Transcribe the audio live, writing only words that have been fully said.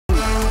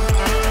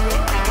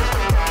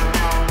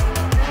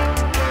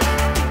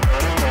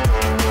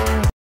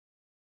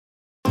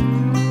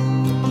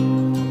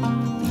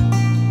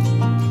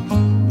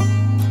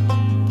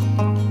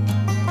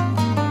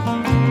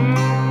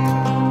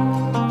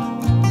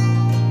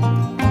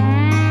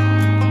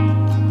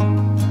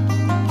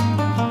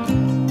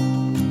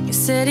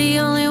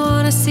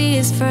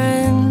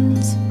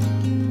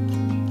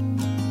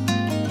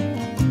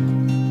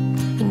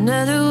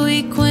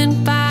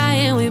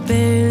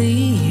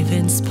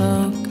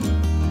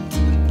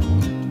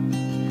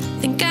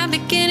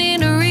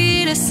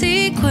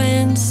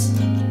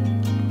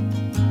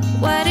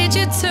Why did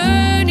you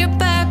turn your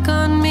back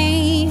on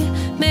me?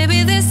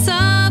 Maybe there's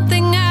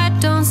something I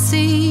don't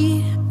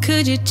see.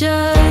 Could you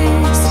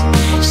just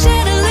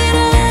shed a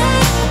little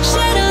light,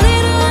 shed a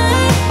little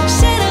light,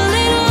 shed a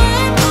little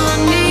light on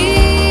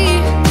me?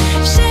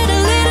 Shed a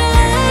little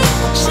light,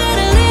 shed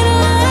a little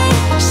light,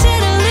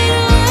 shed a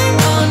little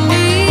light on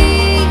me.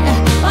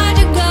 Why'd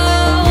you go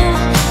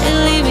and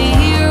leave me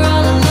here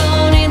all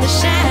alone in the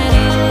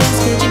shadows?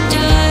 Could you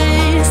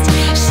just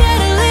shed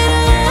a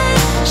little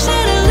light,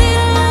 shed a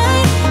little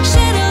light,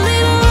 shed a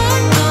little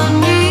light on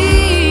me?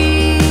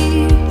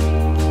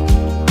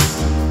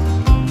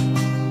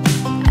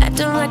 I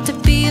don't like to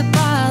be a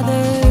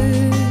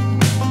bother,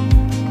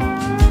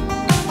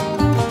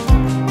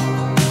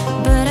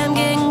 but I'm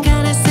getting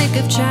kinda sick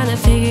of trying to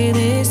figure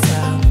this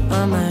out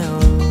on my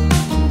own.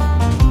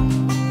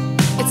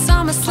 It's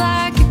almost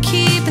like you're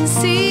keeping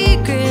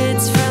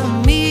secrets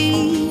from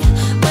me.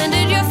 When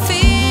did your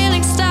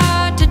feelings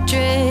start to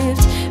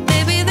drift?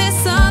 Maybe there's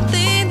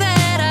something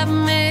that I've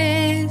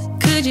missed.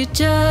 Could you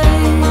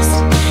just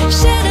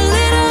shed a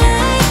little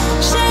light,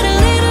 shed a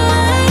little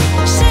light,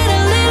 shed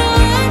a little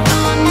light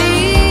on me?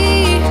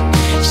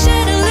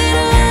 Shed a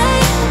little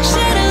light,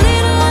 shed a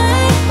little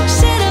light,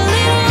 shed a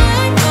little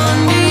light on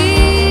me.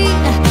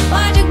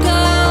 Why'd you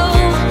go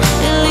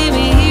and leave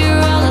me here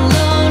all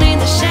alone in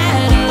the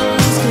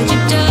shadows? Could you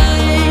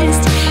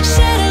just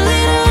shed a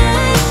little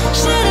light,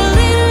 shed a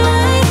little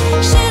light,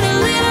 shed a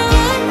little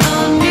light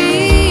on me?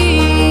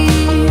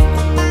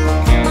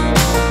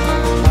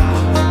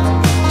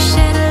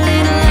 Shed a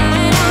little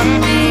light on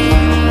me.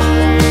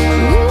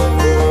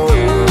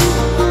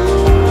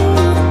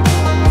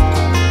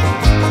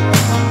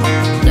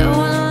 No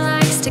one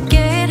likes to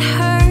get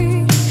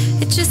hurt.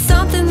 It's just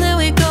something that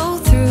we go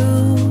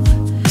through.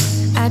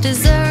 I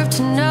deserve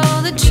to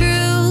know the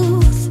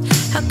truth.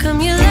 How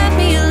come you left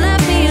me, you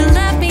left me, you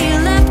left me, you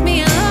left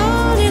me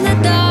alone in the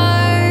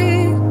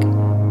dark?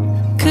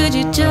 Could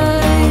you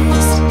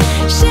just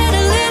shed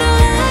a little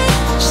light,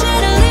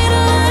 shed a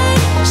little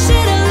light,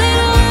 shed a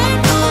little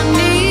light on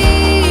me?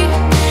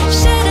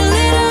 Shed a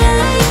little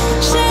light,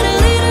 shed a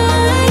little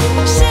light,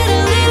 shed a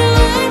little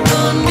light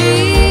on me.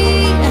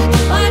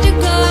 Why'd you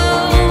go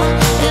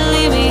and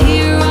leave me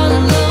here all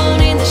alone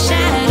in the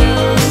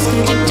shadows?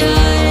 Could you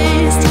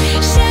just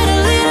shed a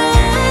little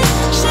light,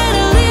 shed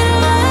a little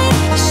light,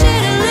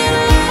 shed a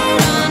little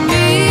light on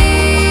me?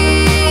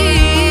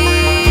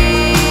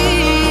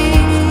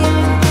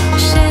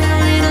 Shed a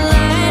little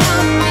light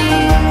on me.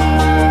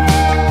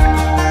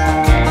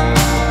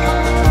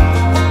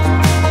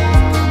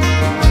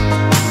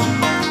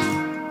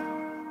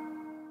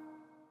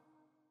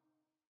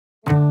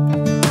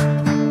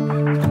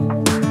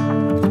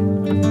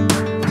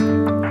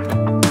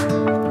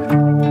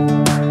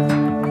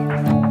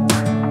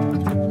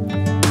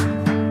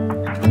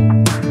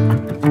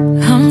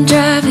 I'm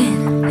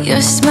driving,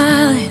 you're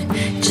smiling,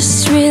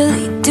 just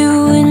really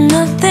doing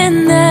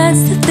nothing.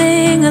 That's the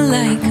thing I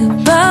like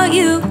about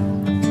you.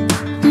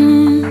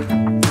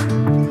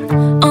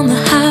 On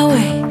the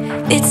highway,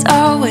 it's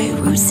our way,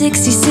 Route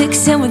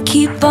 66, and we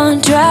keep on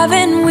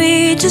driving.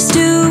 We just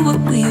do what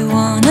we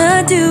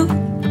wanna do.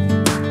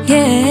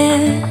 Yeah,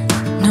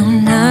 no,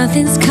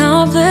 nothing's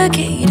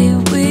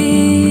complicated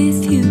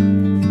with you.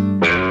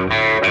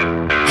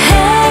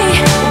 Hey,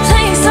 we're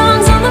playing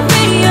songs on the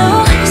radio,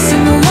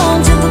 sing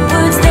along to the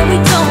words that we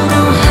don't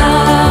know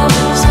how.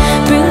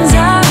 Brings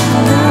out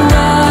the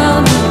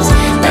wild ones.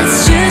 Let's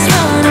just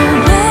run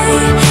away.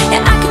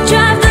 Yeah, I could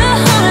drive the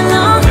whole night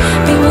long.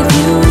 Being with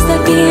you is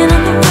like being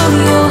on the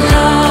rodeo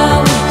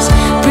highways.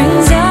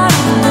 Brings out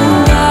the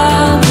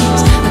wild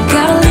ones. I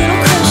got a little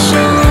crush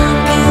on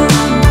you.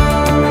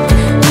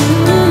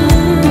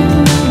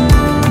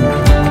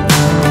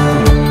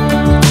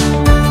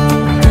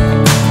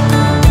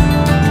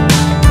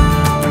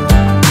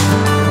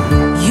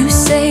 You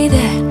say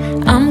that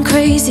I'm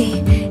crazy.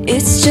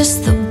 It's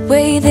just the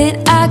way that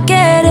I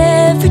get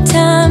every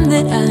time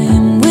that I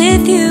am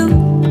with you.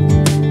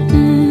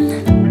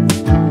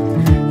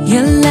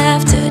 Your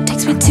laughter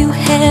takes me to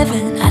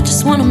heaven. I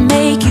just wanna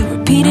make you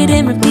repeat it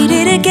and repeat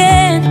it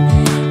again.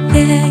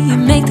 Yeah, you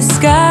make the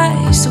sky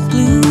so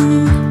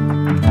blue.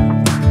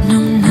 No,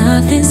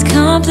 nothing's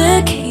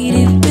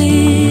complicated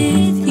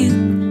with you.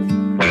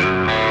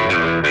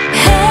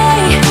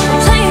 Hey,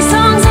 we're playing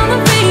songs on the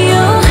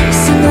radio,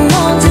 sing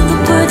along to the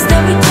words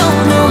that we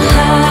don't know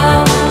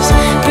how.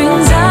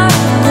 Brings out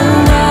the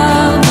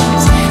wild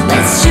ones.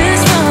 Let's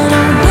just run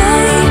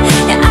away.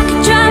 Yeah, I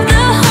could drive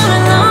the whole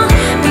night long.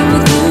 Being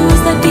with you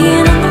is like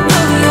being on the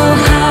rodeo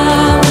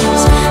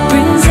highways.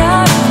 Brings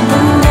out the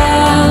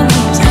wild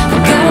ones. I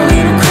got a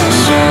little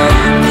crush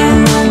on you.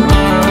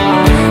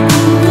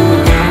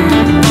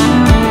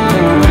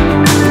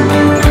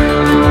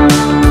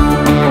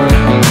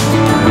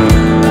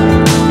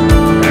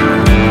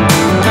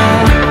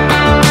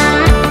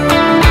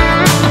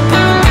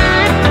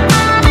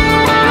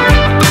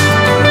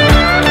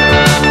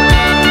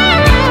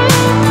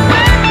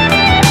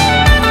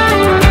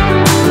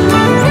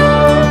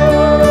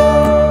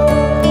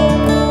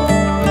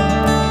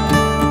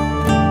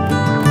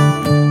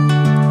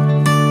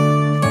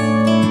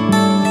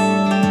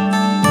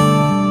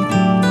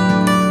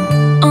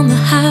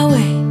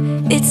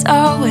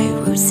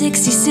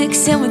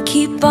 face and we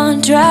keep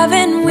on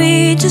driving.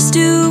 We just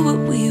do what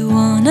we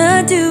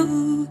wanna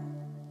do.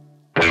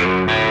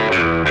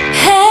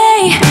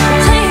 Hey,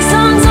 playing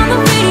songs on the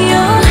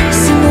radio,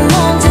 sing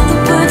along to the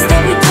words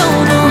that we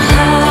don't know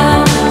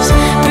how.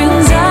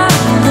 Brings out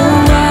the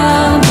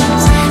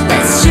wildness.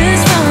 Let's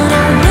just run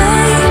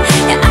away.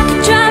 Yeah, I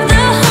could drive the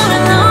whole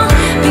night long.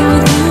 Be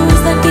with you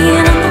is like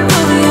being on the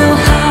rodeo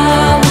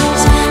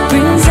house.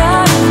 Brings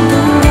out the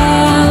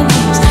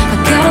wildness. I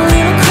got a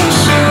little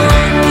crush on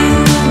you.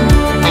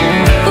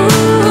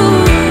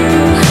 Ooh,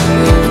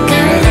 I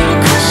got a little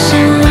crush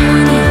on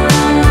you.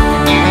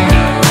 I got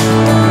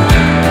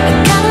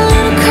a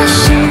little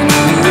crush on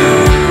you.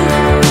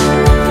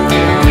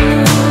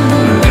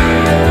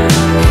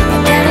 I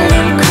got a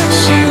little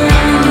crush on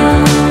you.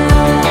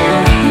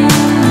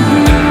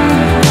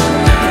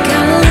 I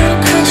got a little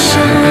crush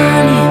on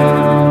you.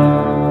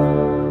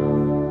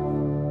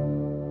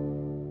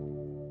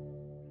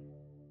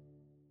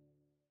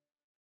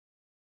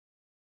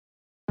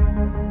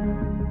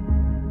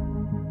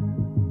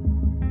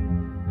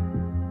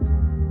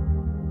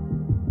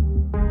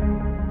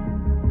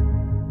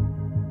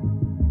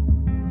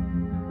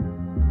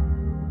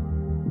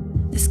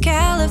 This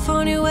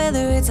California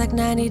weather, it's like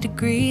 90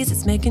 degrees.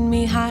 It's making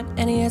me hot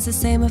and he has the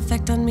same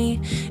effect on me.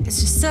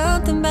 It's just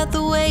something about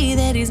the way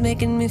that he's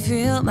making me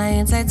feel. My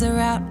insides are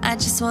out, I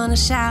just wanna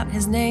shout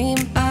his name.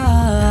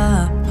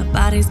 My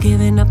body's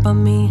giving up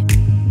on me,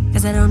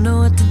 cause I don't know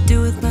what to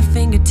do with my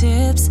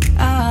fingertips.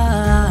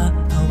 I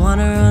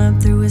wanna run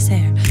up through his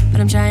hair,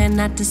 but I'm trying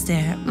not to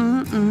stare.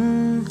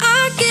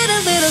 I get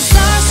a little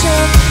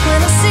starstruck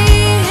when I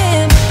see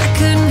him. I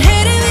couldn't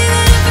hate him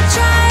even if I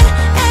tried.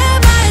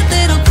 Am I a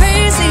little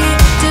crazy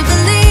to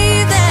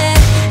believe that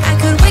I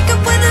could wake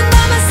up with him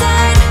by my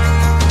side?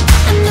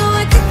 I know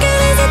I could get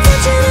his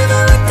attention if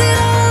I worked it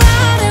all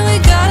out. And we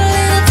got a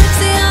little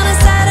tipsy on a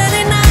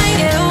Saturday night.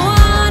 Yeah, I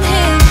want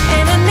him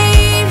and I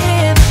need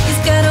him.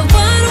 He's got a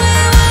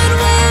one-way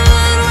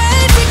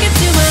ticket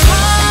to my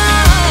heart.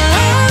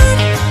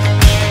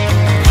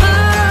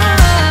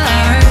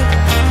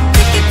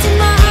 Ticket to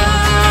my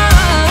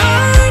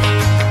heart.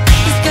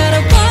 He's got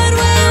a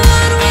one-way.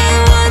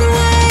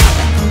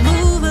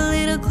 Move a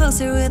little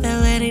closer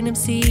without letting him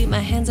see. My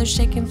hands are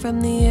shaking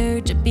from the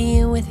urge of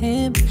being with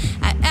him.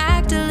 I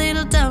act a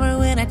little dumber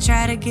when I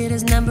try to get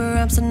his number.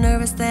 I'm so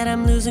nervous that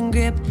I'm losing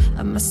grip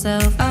of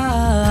myself.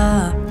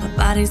 My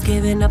body's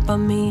giving up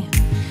on me,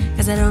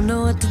 cause I don't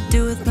know what to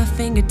do with my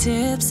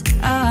fingertips.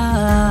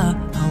 I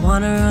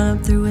wanna run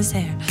up through his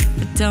hair,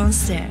 but don't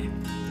stare.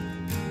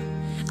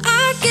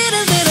 I get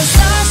a little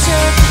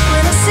starstruck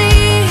when I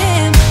see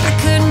him. I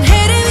couldn't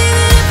hate him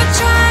even if I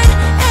tried.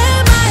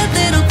 Am I a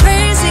little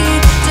crazy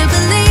to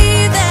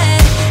believe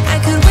that I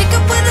could wake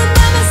up with him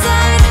by my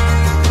side?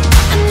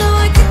 I know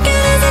I could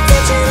get his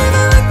attention if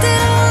I worked it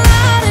all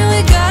out. And we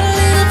got a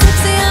little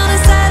tipsy on a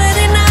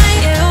Saturday night.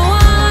 Yeah, I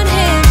want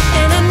him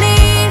and I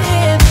need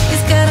him.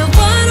 He's got a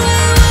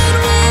one-way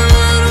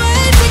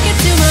ticket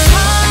to my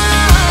heart.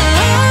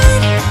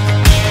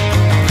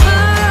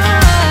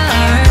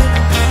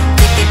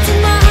 Ticket to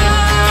my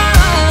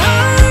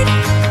heart.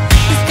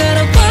 He's got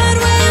a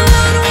one-way.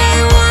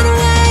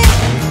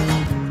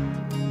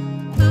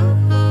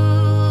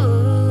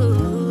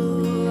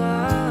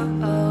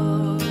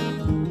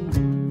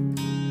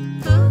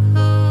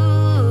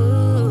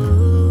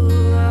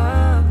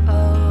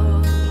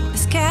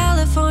 This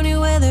California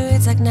weather,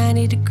 it's like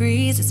 90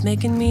 degrees. It's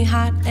making me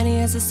hot and he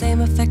has the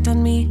same effect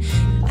on me.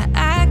 I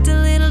act a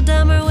little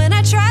dumber when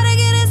I try to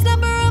get his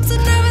number. I'm so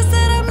nervous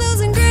that I'm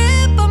losing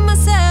grip on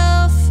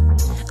myself.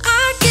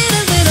 I get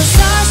a little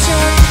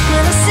starstruck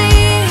when I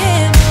see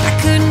him. I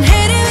couldn't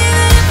hate him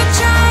even if I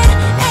tried.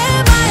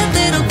 Am I a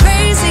little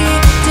crazy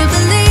to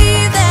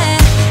believe that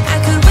I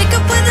could wake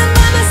up with him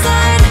by my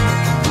side?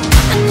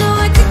 I know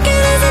I could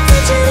get his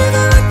attention if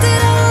I worked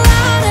it all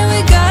out. And we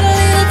got a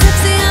little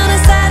tipsy on a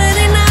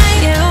Saturday night.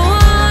 Yeah, I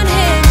want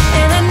him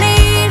and I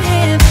need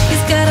him.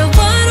 He's got a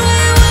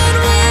one-way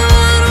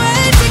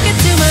ticket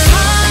to my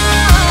heart.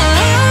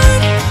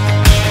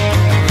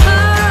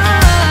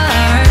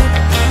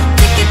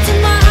 Ticket to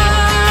my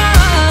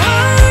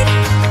heart.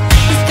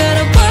 He's got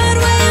a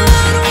one-way.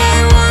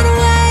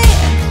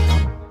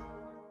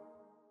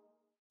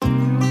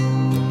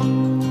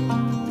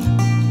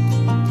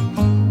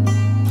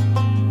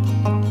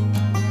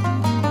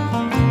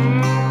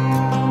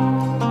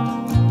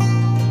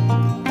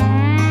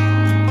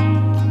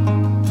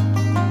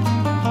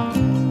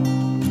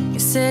 He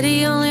said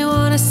he only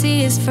wanna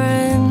see his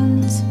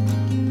friends.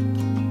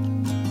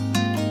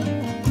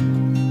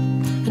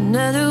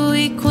 Another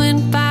week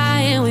went by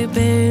and we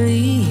barely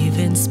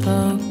even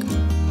spoke.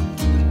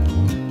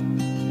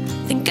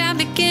 Think I'm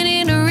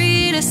beginning to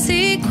read a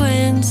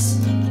sequence.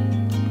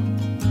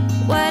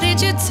 Why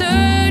did you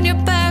turn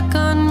your back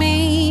on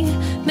me?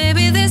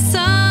 Maybe there's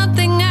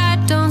something I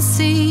don't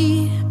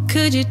see.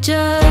 Could you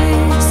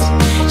just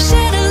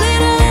shed a